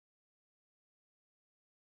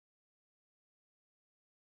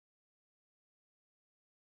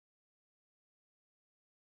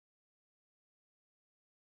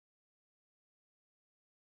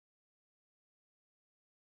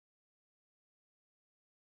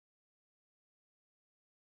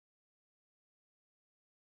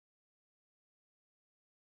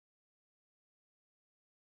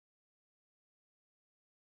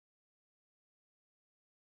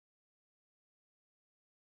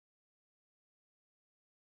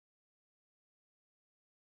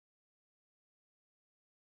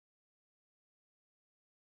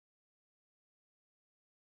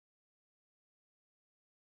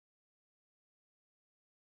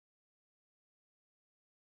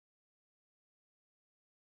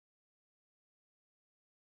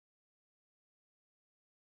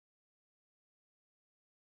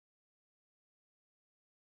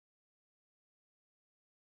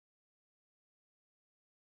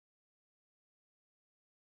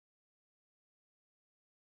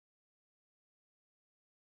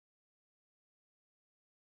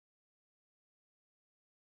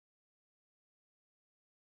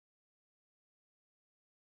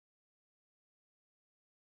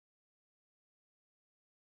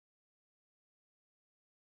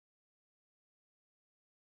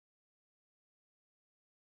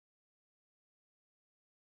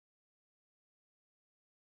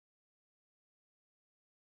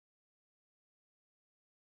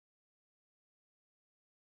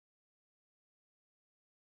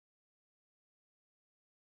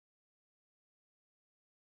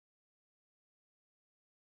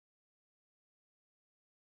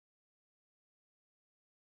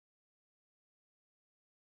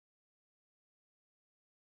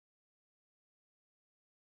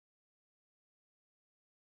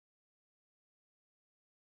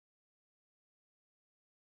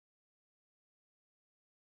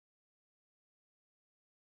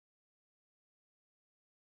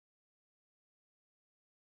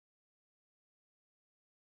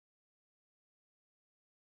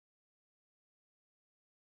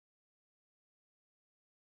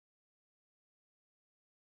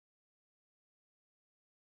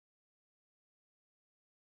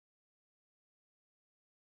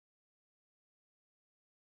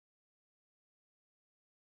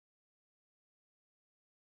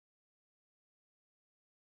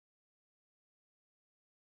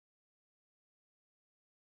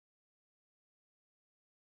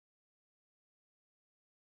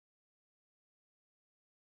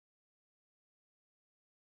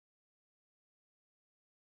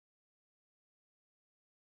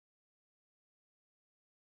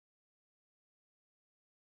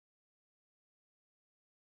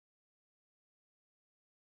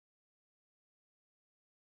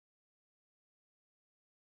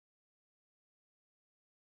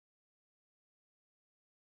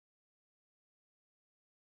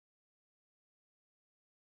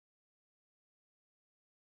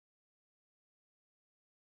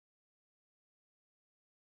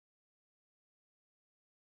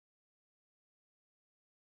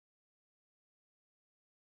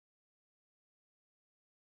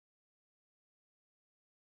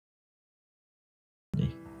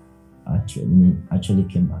actually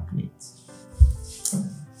came back late.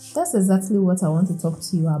 That's exactly what I want to talk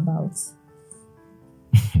to you about.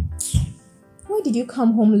 Why did you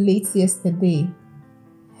come home late yesterday?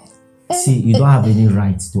 See, you don't have any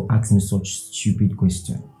right to ask me such stupid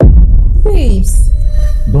question. Babes.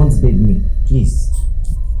 Don't beg me, please.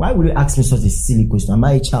 Why would you ask me such a silly question? Am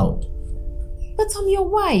I a child? But I'm your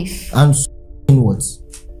wife. And so what?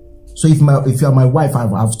 So if you're my wife, I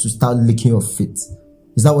have to start licking your feet.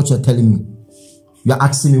 Is that what you're telling me? You're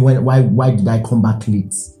asking me why did I come back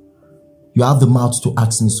late? You have the mouth to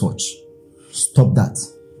ask me such. Stop that.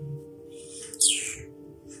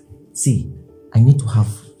 See, I need to have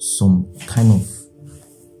some kind of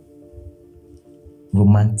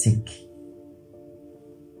romantic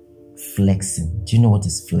flexing. Do you know what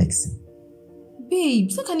is flexing?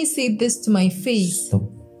 Babes, how can you say this to my face? Stop.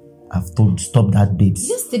 I've told you, stop that, babes.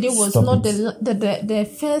 Yesterday was not the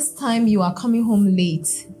first time you are coming home late.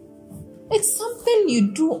 It's something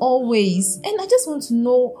you do always. And I just want to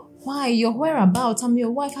know why, your whereabouts. I'm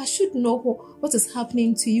your wife. I should know what is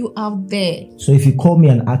happening to you out there. So if you call me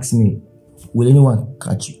and ask me, will anyone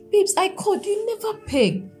catch you? Babes, I called. You never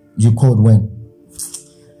picked. You called when?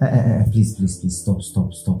 Please, stop.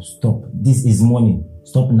 This is money.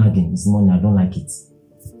 Stop nagging. It's money. I don't like it.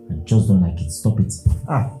 I just don't like it. Stop it.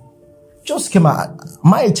 Just came out.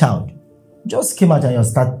 My child. Just came out and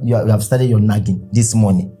you have started your nagging this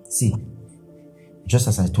morning. See, just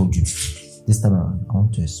as I told you, this time around, I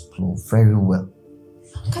want to explore very well.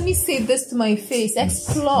 Can you say this to my face?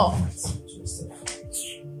 Explore.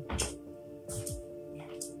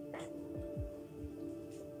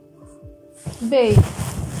 Babe,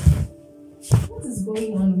 what is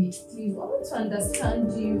going on with you? I want to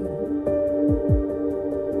understand you.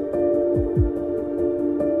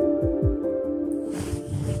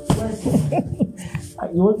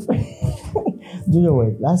 Do you know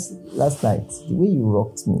what? Last night, the way you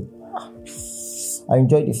rocked me, I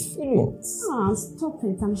enjoyed the feelings. Oh, stop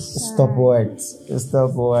it, I'm shy. Stop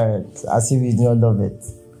what? As if you do not love it.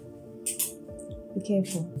 Be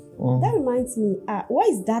careful. That reminds me, why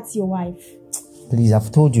is that your wife? Please,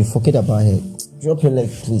 I've told you, forget about her. Drop your leg,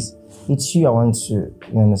 please. It's you I want to,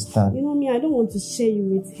 you understand? You know me, I don't want to share you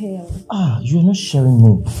with her. You're not sharing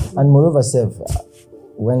me. And moreover, self,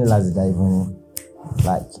 when last did I even,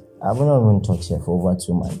 I've not even touched her for over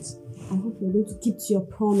 2 months. I hope you're going to keep to your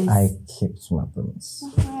promise. I kept my promise.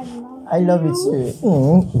 I love it too.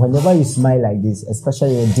 Whenever you smile like this,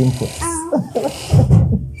 especially your dimples,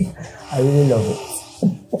 I really love it.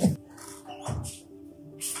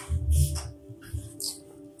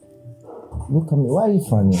 Look at me. Why are you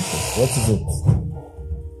frowning? What is it?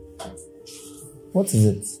 What is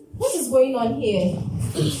it? What is going on here?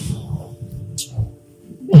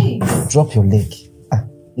 Babe. Drop your leg.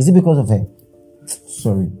 Is it because of her?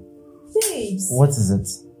 Sorry. Babes. What is it?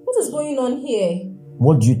 What is going on here?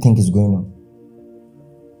 What do you think is going on?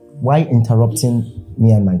 Why interrupting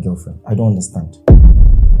me and my girlfriend? I don't understand.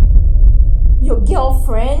 Your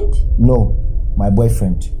girlfriend? No, my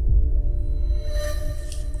boyfriend.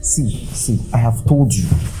 See, I have told you.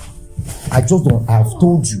 I've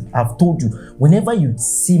told you. Whenever you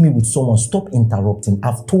see me with someone, stop interrupting.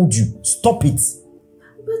 I've told you. Stop it.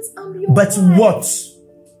 But I'm your wife. But what?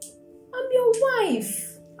 I'm your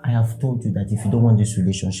wife. I have told you that if you don't want this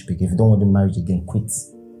relationship again, if you don't want the marriage again, quit.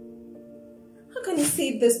 How can you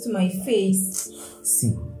say this to my face?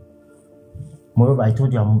 See. Moreover, I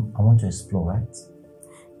told you I want to explore, right?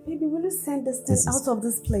 Baby, will you send this thing out of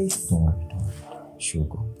this place? Don't worry. She'll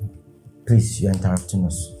go. Please, you're interrupting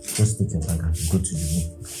us. Just take your bag and go to the room.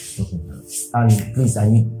 Okay. And please, I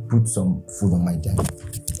need to put some food on my dining.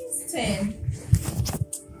 It's 10.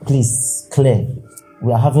 Please, Claire,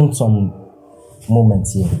 we are having some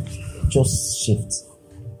moments here. Just shift.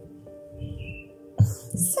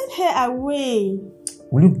 Send her away.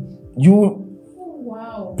 Will you? Oh,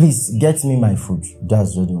 wow. Please, get me my food.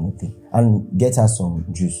 That's the only thing. And get her some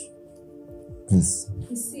juice. Please,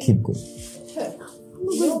 keep going.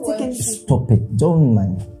 Stop it. Don't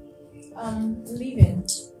mind. I'm leaving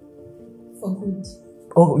for good.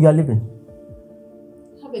 Oh, you are leaving?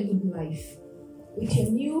 Have a good life with your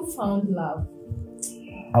newfound love.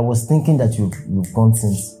 I was thinking that you've gone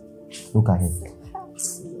since. Look at it.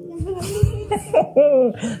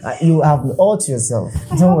 You have all to yourself.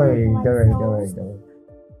 Don't worry.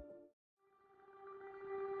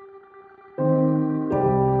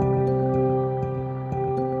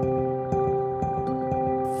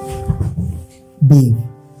 Babe,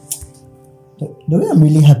 the way I'm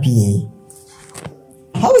really happy,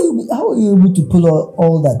 How are you able to pull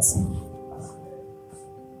all that?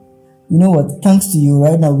 You know what? Thanks to you,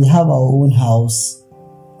 right now we have our own house,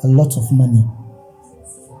 a lot of money.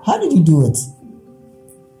 How did you do it?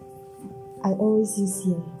 I always use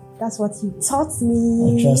here. That's what you taught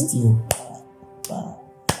me. I trust you.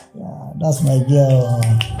 Yeah, that's my girl.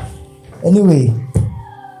 Anyway,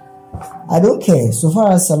 I don't care. So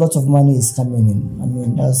far as a lot of money is coming in, I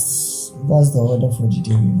mean, that's the order for the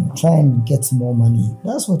day. You know, try and get more money.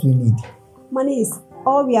 That's what we need. Money is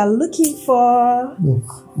all we are looking for.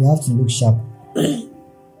 Look, we have to look sharp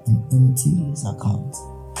and empty his account.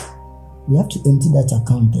 We have to empty that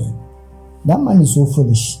account there. That man is so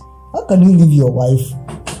foolish. How can you leave your wife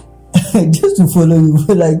just to follow you?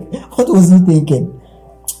 Like, what was he thinking?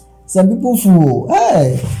 Some people fool.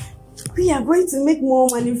 Hey, we are going to make more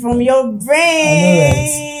money from your brain.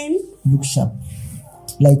 I know, right? Look sharp.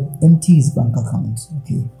 Like, empty his bank account,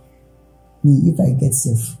 okay? Me, if I get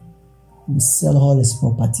safe, we'll sell all his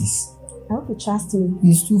properties. I hope you trust me.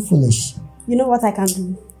 He's too foolish. You know what I can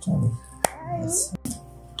do? Charlie. Yes.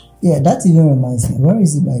 Yeah, that even reminds me. Where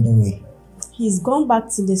is he, by the way? He's gone back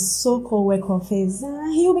to the so-called work office.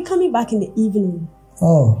 He'll be coming back in the evening.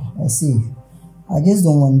 Oh, I see. I just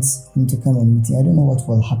don't want him to come and meet me. I don't know what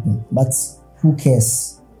will happen. But who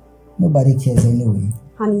cares? Nobody cares anyway.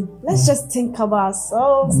 Honey, let's just think about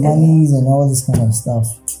ourselves. The monies and all this kind of stuff.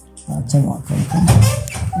 Come on.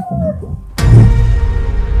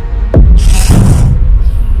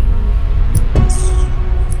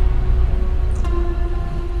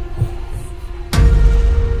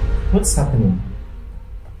 What's happening?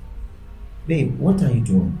 Babe, what are you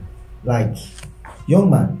doing? Like, young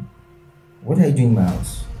man, what are you doing in my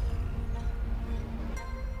house?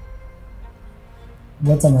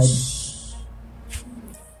 What am I doing?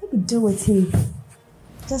 What do you do with him?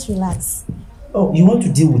 Just relax. Oh, you want to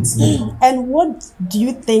deal with me? And what do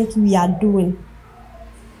you think we are doing?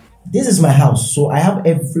 This is my house, so I have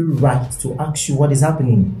every right to ask you what is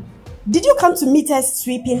happening. Did you come to meet us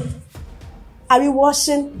sweeping? Are we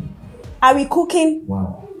washing? Are we cooking?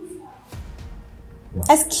 Wow.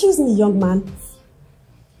 Excuse me, young man.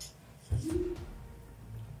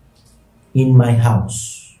 In my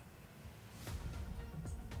house.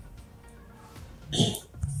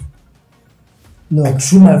 Look, I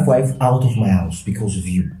threw my wife out of my house because of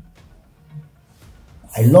you.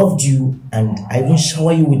 I loved you and I even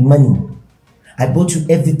shower you with money. I bought you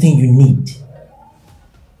everything you need.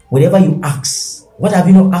 Whatever you ask. What have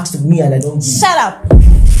you not asked of me and I don't give? Shut up!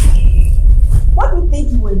 What do you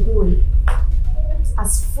think you were doing?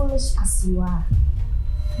 As foolish as you are.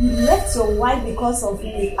 You left your wife because of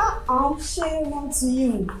me. Shame on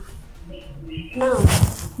you. Now,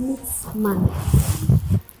 meet Mann.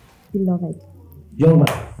 Beloved. Young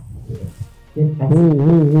man.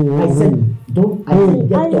 I said, don't. I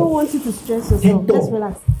don't want you to stress yourself. Just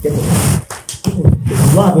relax. Get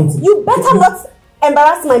up. You better not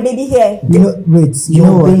embarrass my baby here. you know, wait, you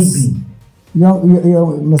know what? Baby. Young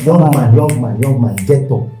man,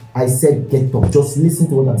 get up. I said get up. Just listen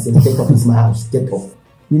to what I'm saying. Get up. It's my house. Get up.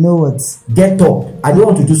 You know what? Get up. I don't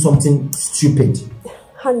want to do something stupid.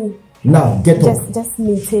 Honey. Now, get up. Just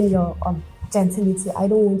maintain your gentility. I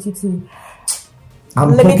don't want you to I'm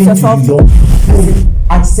limit talking yourself. to you.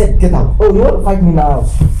 I said get out. Oh, you want to fight me now?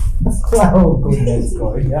 Oh, goodness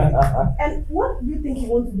God. And what do you think you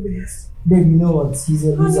want to do next? Babe, you know what? He's a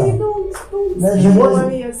loser. Honey, don't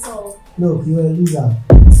worry yourself. Look, you're a loser.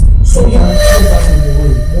 So you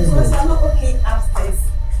Because you're not okay upstairs.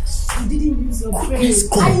 You didn't use your brain. I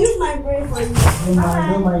used my brain for you.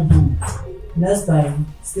 Don't mind you. Next time,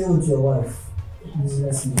 stay with your wife.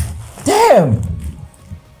 Seriously. damn.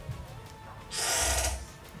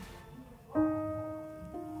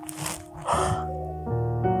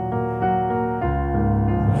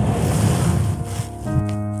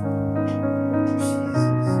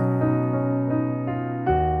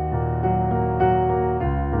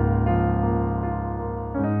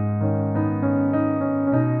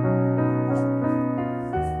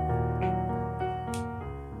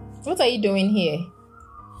 What are you doing here?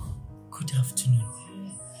 Good afternoon.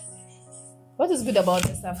 What is good about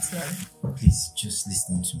this afternoon? Please, just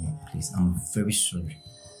listen to me, please. I'm very sorry.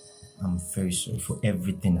 I'm very sorry for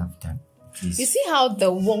everything I've done. Please. You see how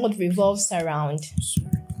the world revolves around.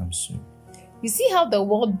 I'm sorry. You see how the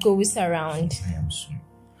world goes around. I am sorry.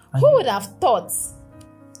 Who would have thought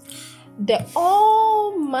the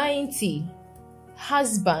almighty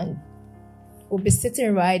husband would be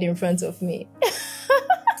sitting right in front of me?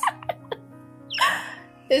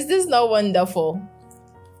 Is this not wonderful?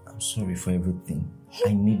 I'm sorry for everything.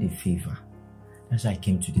 I need a favor. That's why I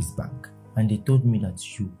came to this bank. And they told me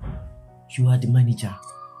that you are the manager.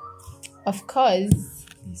 Of course.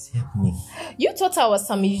 Please help me. You thought I was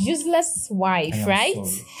some useless wife, I am right?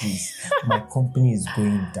 sorry, please. My company is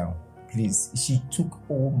going down. Please. She took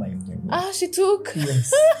all my money. Ah, she took.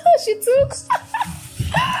 Yes. She took.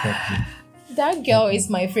 Help me. That girl is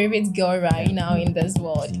my favorite girl right now in this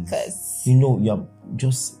world Please. because. You know, you are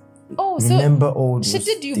just remember all those she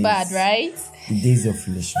did you days, bad, right? The days of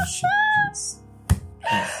relationship, please.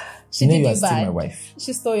 She You know did you you are still bad. my wife.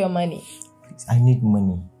 She stole your money. Please, I need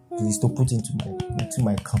money. Please to put into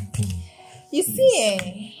my company. You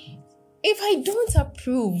see, if I don't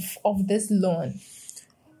approve of this loan,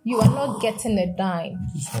 you are not getting a dime.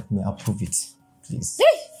 Please help me approve it. Please.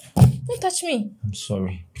 Hey, don't touch me. I'm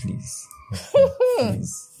sorry. Please.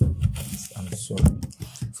 Please. Please. I'm sorry.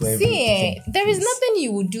 For See, everything. there is Please. nothing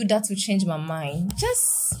you would do that will change my mind.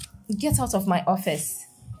 Just get out of my office.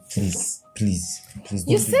 Please. Please. Please.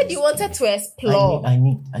 You don't do said this. you wanted to explore. I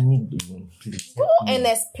need the loan. Please. Go help me. and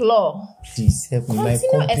explore. Please help me. My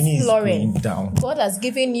Continue company exploring. is going down. God has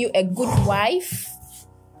given you a good wife.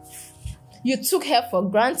 You took her for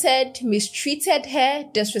granted, mistreated her,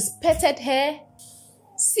 disrespected her.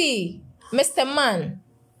 See, Mr. Mann,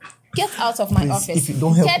 get out of my Please, office. if you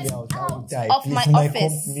don't help Get me out, I will out die. of Please, my my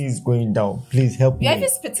office. company is going down. Please help me. You're even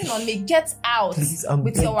spitting on me. Get out Please, I'm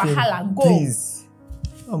with your begging. wahala. Go. Please.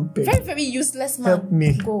 I'm begging. Very, very useless man. Help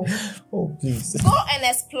me. Go. Oh, please. Go and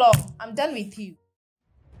explore. I'm done with you.